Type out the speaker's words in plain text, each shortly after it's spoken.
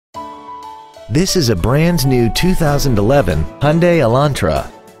This is a brand new 2011 Hyundai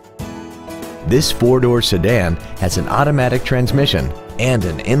Elantra. This four-door sedan has an automatic transmission and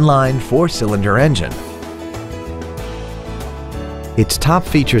an inline four-cylinder engine. Its top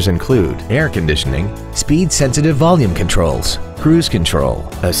features include air conditioning, speed-sensitive volume controls, cruise control,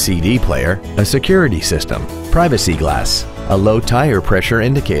 a CD player, a security system, privacy glass, a low tire pressure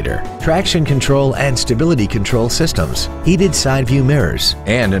indicator, traction control and stability control systems, heated side view mirrors,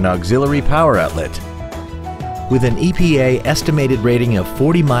 and an auxiliary power outlet. With an EPA estimated rating of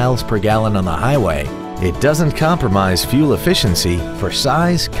 40 miles per gallon on the highway, it doesn't compromise fuel efficiency for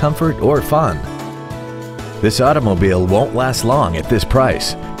size, comfort, or fun. This automobile won't last long at this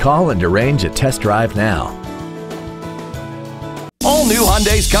price. Call and arrange a test drive now. All new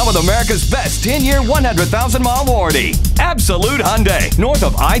Hyundais come with America's best 10-year, 100,000-mile warranty. Absolute Hyundai, north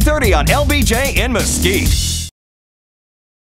of I-30 on LBJ in Mesquite.